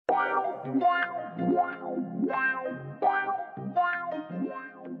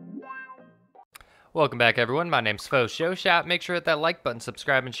Welcome back, everyone. My name's Fo Show Shop. Make sure to hit that like button,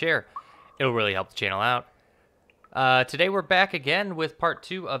 subscribe, and share. It'll really help the channel out. Today we're back again with part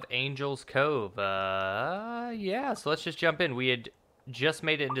 2 of Angel's Cove. Yeah, so let's just jump in. We had just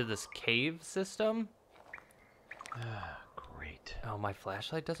made it into this cave system. Great. Oh, my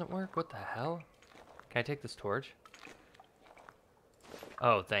flashlight doesn't work? What the hell? Can I take this torch?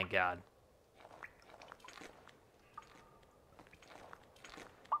 Oh, thank God.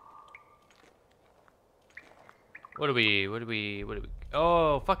 What do we...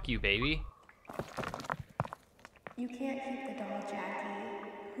 Oh, fuck you, baby. You can't keep the doll, Jackie.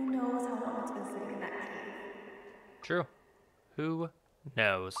 Who knows how long it's been sitting in that cave? True. Who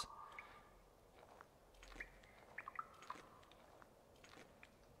knows?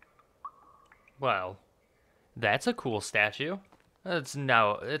 Well, that's a cool statue. It's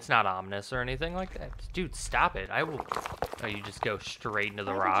not ominous or anything like that. Dude, stop it. I will... Oh, you just go straight into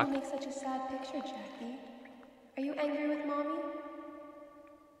the rock. Why did you make such a sad picture, Jackie? Are you angry with Mommy?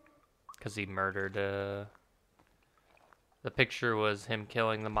 Because he murdered, The picture was him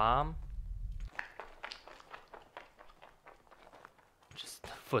killing the mom. Just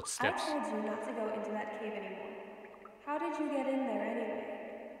footsteps. I told you not to go into that cave anymore. How did you get in there anyway?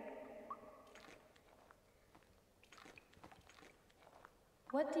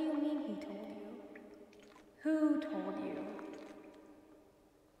 What do you mean he told you? Who told you?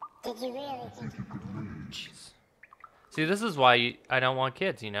 Did you really think Jeez. See, this is why I don't want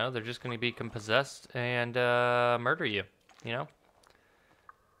kids, you know? They're just going to become possessed and murder you, you know?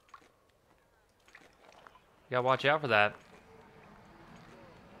 You gotta watch out for that.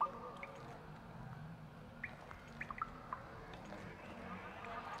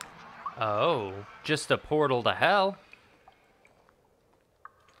 Oh, just a portal to hell.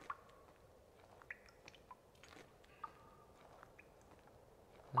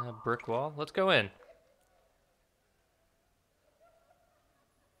 Brick wall. Let's go in.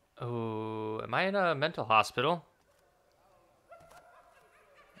 Oh, am I in a mental hospital?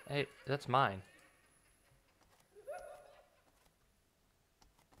 Hey, that's mine.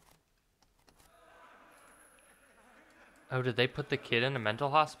 Oh, did they put the kid in a mental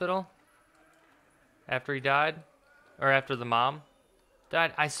hospital? After he died? Or after the mom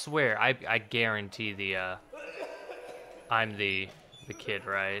died? I swear, I guarantee I'm the kid,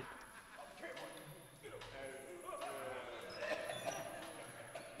 right?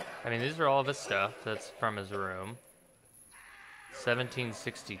 I mean, these are all of his stuff that's from his room.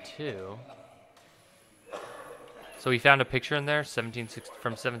 1762. So he found a picture in there, from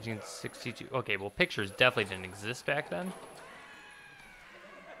 1762. Okay, well, pictures definitely didn't exist back then.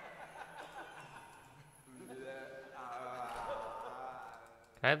 Can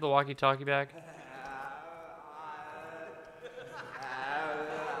I have the walkie-talkie back?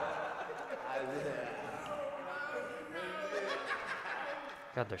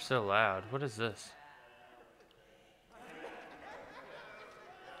 God, they're so loud. What is this?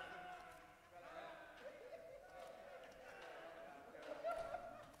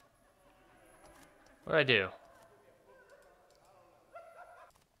 What'd I do?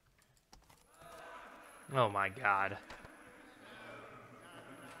 Oh my God.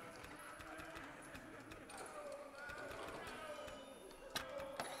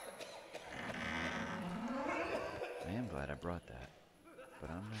 I am glad I brought that, but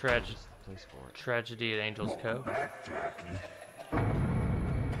I'm not sure this is the place for it. Tragedy at Angel's Cove.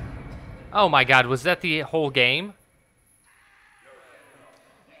 Oh my God, was that the whole game?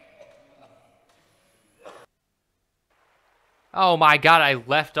 Oh my God, I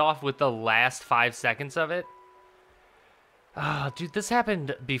left off with the last 5 seconds of it. Oh, dude, this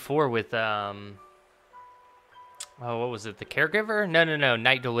happened before with, oh, what was it? The Caregiver? No,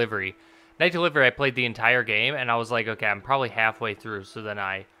 Night Delivery. Night Delivery, I played the entire game, and I was like, okay, I'm probably halfway through, so then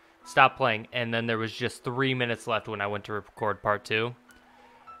I stopped playing, and then there was just 3 minutes left when I went to record part 2.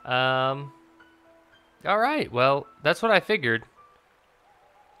 Alright, well, that's what I figured.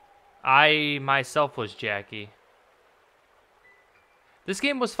 I, myself, was Jackie. This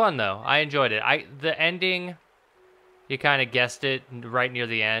game was fun, though. I enjoyed it. The ending, you kind of guessed it right near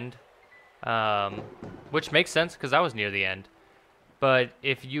the end. Which makes sense, because I was near the end. But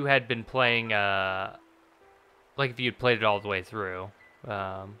if you had been playing, like if you'd played it all the way through,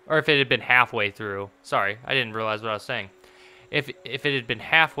 or if it had been halfway through, sorry, I didn't realize what I was saying. If it had been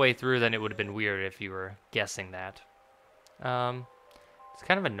halfway through, then it would have been weird if you were guessing that. It's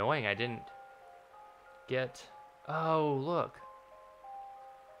kind of annoying. I didn't get... Oh, look.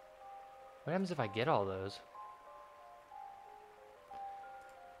 What happens if I get all those?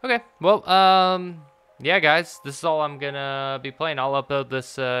 Okay, well, yeah, guys, this is all I'm gonna be playing. I'll upload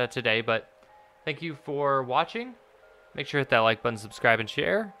this today, but thank you for watching. Make sure to hit that like button, subscribe, and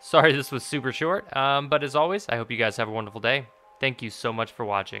share. Sorry this was super short, but as always, I hope you guys have a wonderful day. Thank you so much for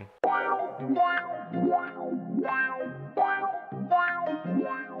watching.